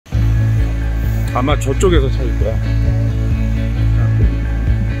아마 저쪽에서 찾을 거야.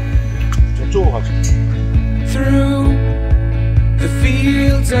 저쪽으로 가자.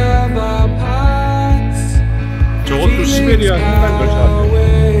 저것도 시베리아 횡단 열차 같아.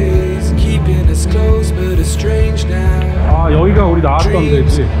 아, 여기가 우리 나왔던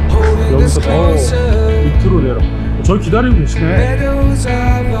데지. 여기서 더 밑으로 내려. 저기 기다리고 계시네.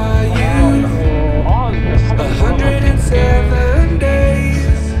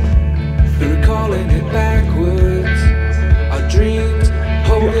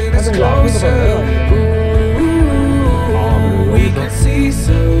 와, 진짜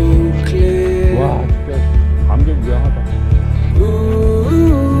감격무량하다.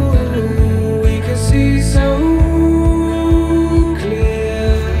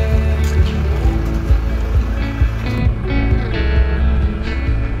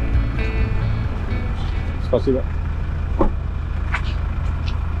 스파시바.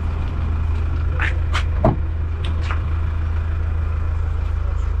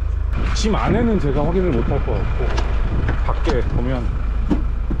 짐 안에는 제가 확인을 못할 것 같고, 밖에 보면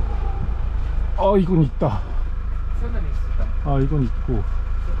이건 있다. 이건 있고.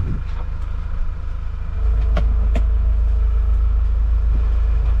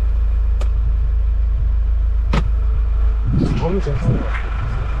 이거는 괜찮은 것 같아.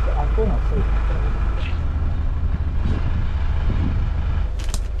 또 났어요.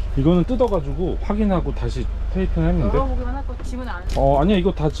 이거는 뜯어가지고 확인하고 다시 테이프는 했는데. 열어보기만 할 거 짐은 안 해. 아니야,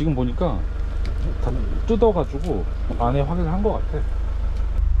 이거 다 지금 보니까 다 뜯어가지고 안에 확인을 한 것 같아.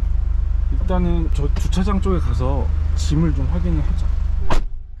 일단은 저 주차장 쪽에 가서 짐을 좀 확인을 하자.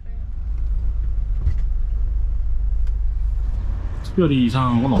 특별히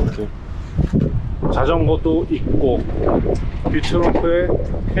이상한 건 없고, 자전거도 있고, 뒷트렁크에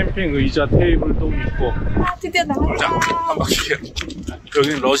캠핑 의자 테이블도 있고. 드디어 나왔다. 한 바퀴.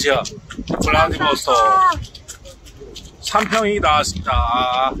 여기는 러시아 블라디보스토크 3평이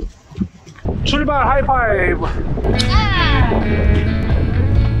나왔습니다. 출발. 하이파이브.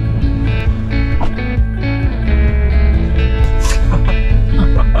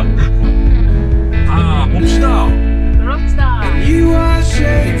 봅시다. 그럽시다.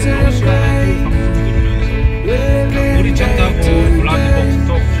 우리 차 타고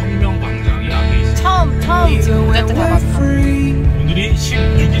블라디보스토크 혁명광장이 앞에 있어. 처음 지금 운전대 가봤어. 오늘이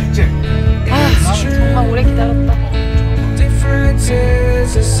 16일째. 정말 오래 기다렸다.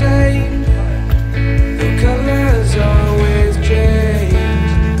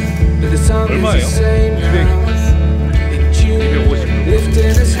 얼마예요? 250.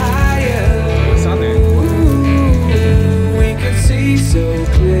 싸네.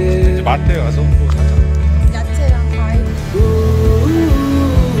 이제 마트에 가서 또 사자. 야채랑 과일.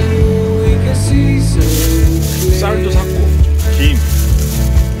 쌀도 샀고, 김.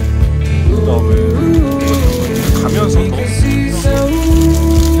 그 다음에 가면서 더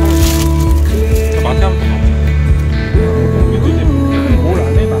마트 하면 또 뭘 안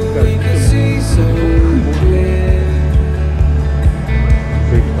해? 마트가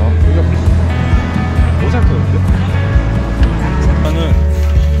나는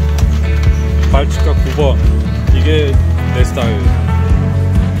발치카 9번. 이게 내 스타일.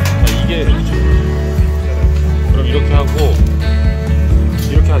 이게 그럼 이렇게 하고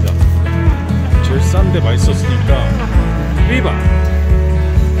이렇게 하자. 제일 싼데 맛있었으니까 삐바.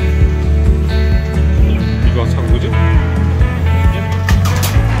 이거 산 거지?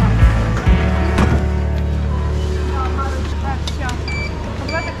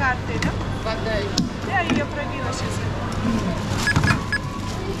 Я ее пробила сейчас.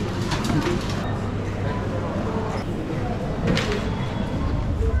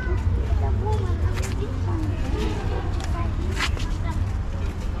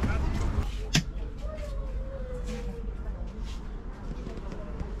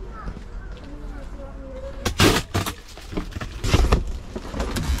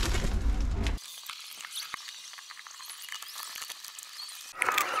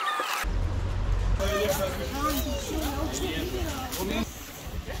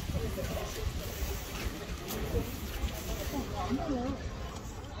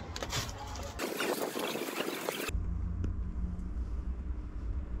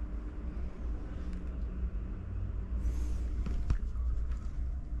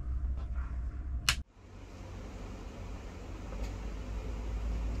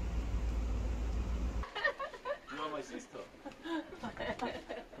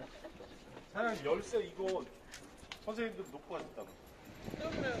 사장님 열쇠 이거 선생님들 놓고 가셨다고.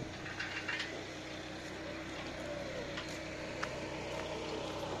 그러면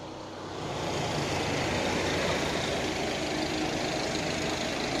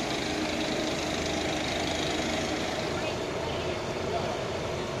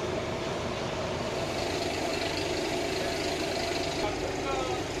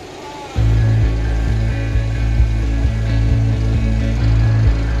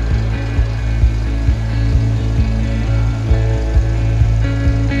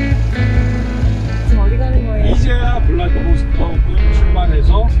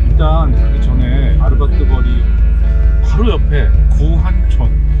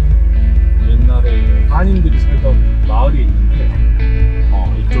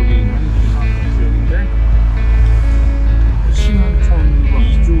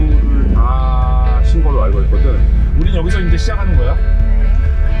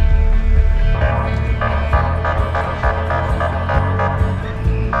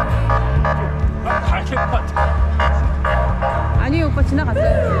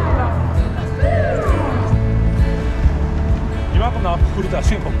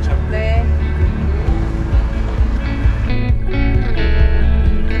도착. 네.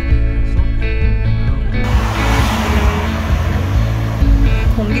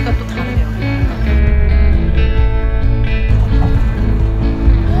 공기가 또 다르네요.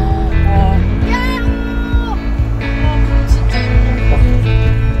 와. 진짜 예뻐.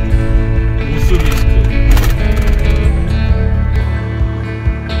 우수리스크.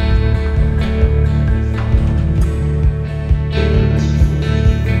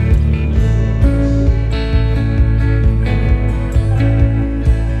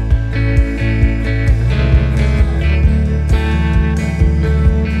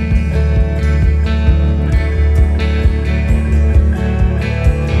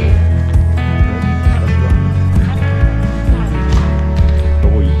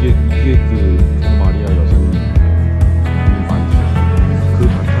 여보, 이게 그 마리아 여성이 만든 그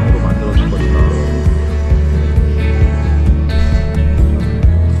바탕으로 만들어진 거니까.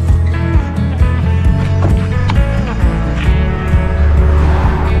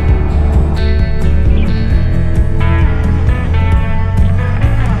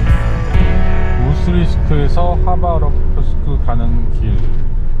 우수리스크에서 하바롭스크 가는 길.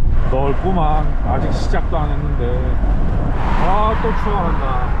 넓구만. 아직 시작도 안 했는데. 아, 또 추월한다.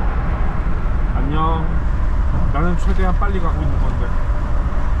 안녕. 나는 최대한 빨리 가고 있는 건데.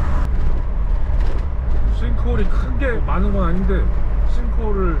 싱크홀이 큰 게 많은 건 아닌데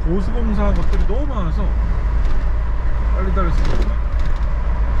싱크홀을 보수공사한 것들이 너무 많아서 빨리 달릴 수가 없네.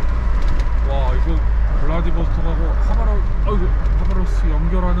 와, 이거 블라디보스토크하고 하바롭스크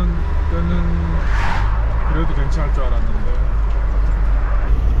연결하는 데는 그래도 괜찮을 줄 알았는데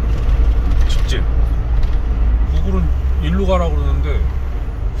직진. 구글은 일로 가라고 그러는데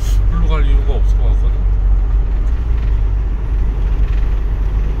일로 갈 이유가 없을 것 같거든.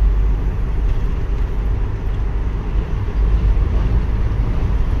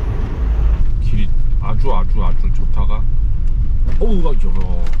 길이 아주 좋다가 어우, 가죠.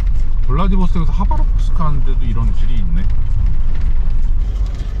 블라디보스토크에서 하바롭스크 가는데도 이런 길이 있네.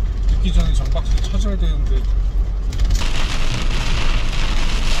 듣기 전에 정박지를 찾아야 되는데.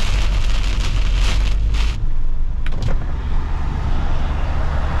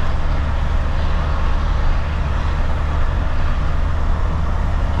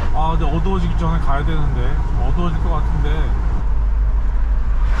 아, 근데 어두워지기 전에 가야 되는데 좀 어두워질 것 같은데.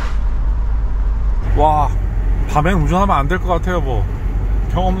 와, 밤엔 운전하면 안 될 것 같아요. 뭐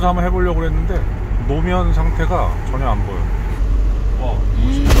경험도 한번 해보려고 그랬는데 노면 상태가 전혀 안 보여. 와,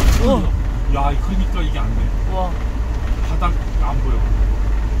 야, 그러니까 이게 안 돼. 와. 바닥 안 보여.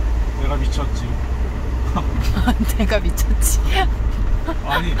 내가 미쳤지. 내가 미쳤지.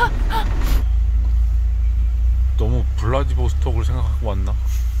 아니, 너무 블라디보스토크를 생각하고 왔나?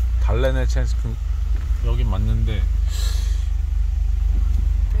 달레네 첸스크 여긴 맞는데.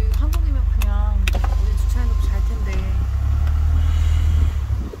 여기 한국이면 그냥 우리 주차해놓고 잘 텐데.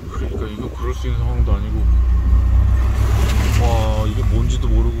 그러니까 이거 그럴 수 있는 상황도 아니고. 와, 이게 뭔지도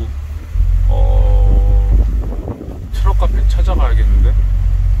모르고. 트럭 카페 찾아가야겠는데?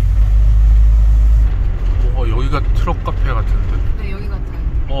 여기가 트럭 카페 같은데? 네, 여기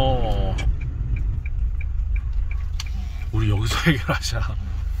같아요. 우리 여기서 해결하자.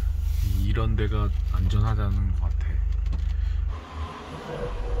 이런 데가 안전하다는 것 같아.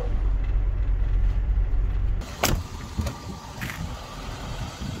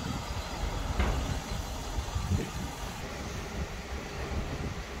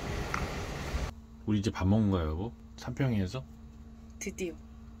 우리 이제 밥 먹은 거야, 여보? 삼평이에서? 드디어.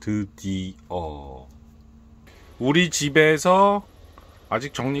 우리 집에서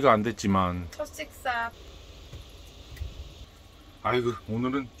아직 정리가 안 됐지만 첫 식사 아이고,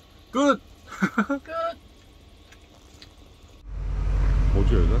 오늘은 끝! 끝.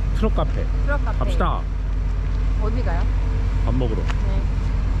 뭐지 여기가? 트럭 카페. 트럭 카페. 갑시다. 어디 가요? 밥 먹으러. 네.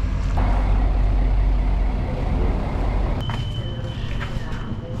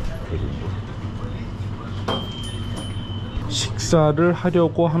 식사를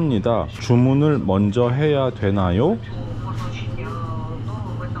하려고 합니다. 주문을 먼저 해야 되나요?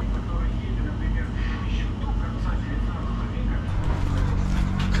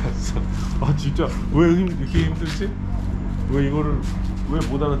 아, 진짜 왜 이렇게 힘들지? 왜 이거를 왜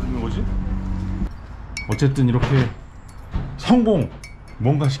못 알아듣는 거지? 어쨌든 이렇게 성공!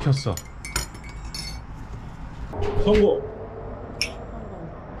 뭔가 시켰어. 성공!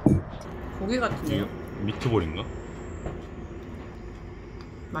 고기 같은데요? 미트볼인가?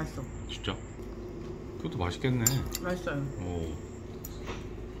 맛있어. 진짜? 그것도 맛있겠네. 맛있어요. 오.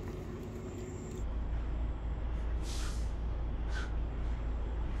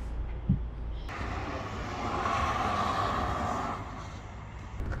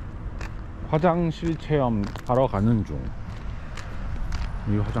 화장실 체험 하러 가는 중.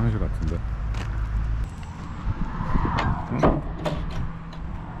 이 화장실 같은데.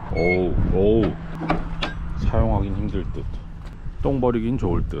 오우 사용하긴 힘들 듯. 똥 버리긴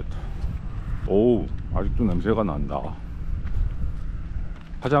좋을 듯. 오우 아직도 냄새가 난다.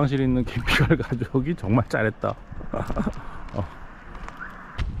 화장실 있는 캠핑카를 가져오기 정말 잘했다.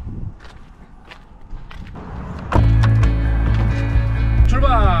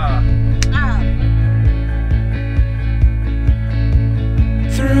 출발!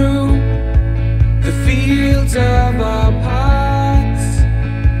 Through the fields of our paths,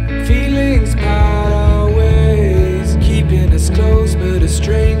 feelings part our ways, keeping us close but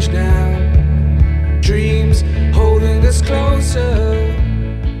estranged now. Dreams holding us closer.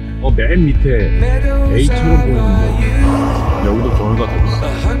 맨 밑에 A처럼 보이는데 여기도 거울가 더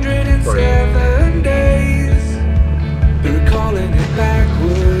 107 days, recalling it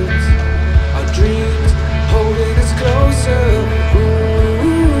backwards. Our dreams holding us closer.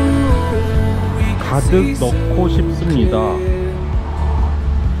 가득 넣고 싶습니다.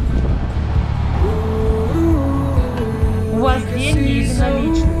 У вас деньги или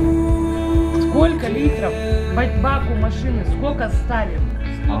наличные? Сколько литров? Бак у машины сколько ставим?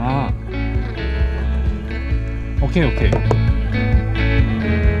 아, 오케이.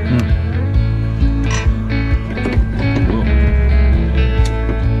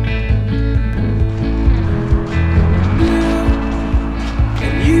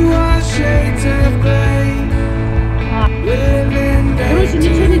 Короче,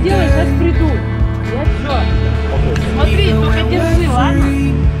 ничего не делай, сейчас придут. Я все. Смотри, только держи, ладно?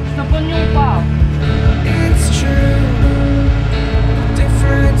 Чтоб он не упал.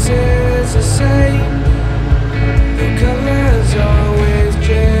 Differences the same, the colors always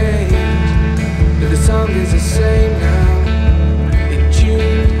change, but the song is the same now. In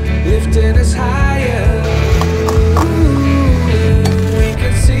June, lifting us higher. Ooh, we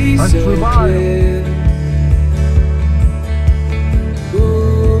can see so clear.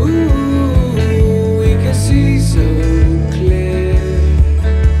 Ooh, we can see so clear.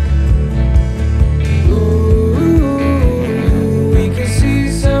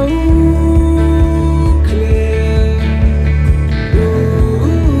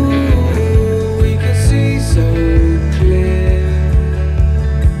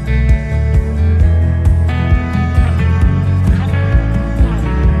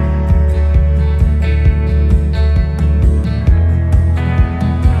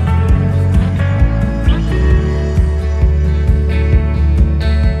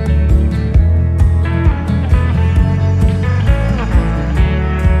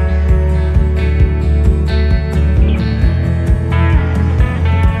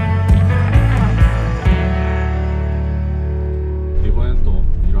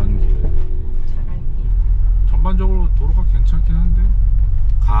 전반적으로 도로가 괜찮긴 한데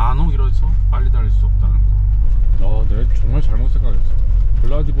간혹 이래서 빨리 달릴 수 없다는 거. 내가 정말 잘못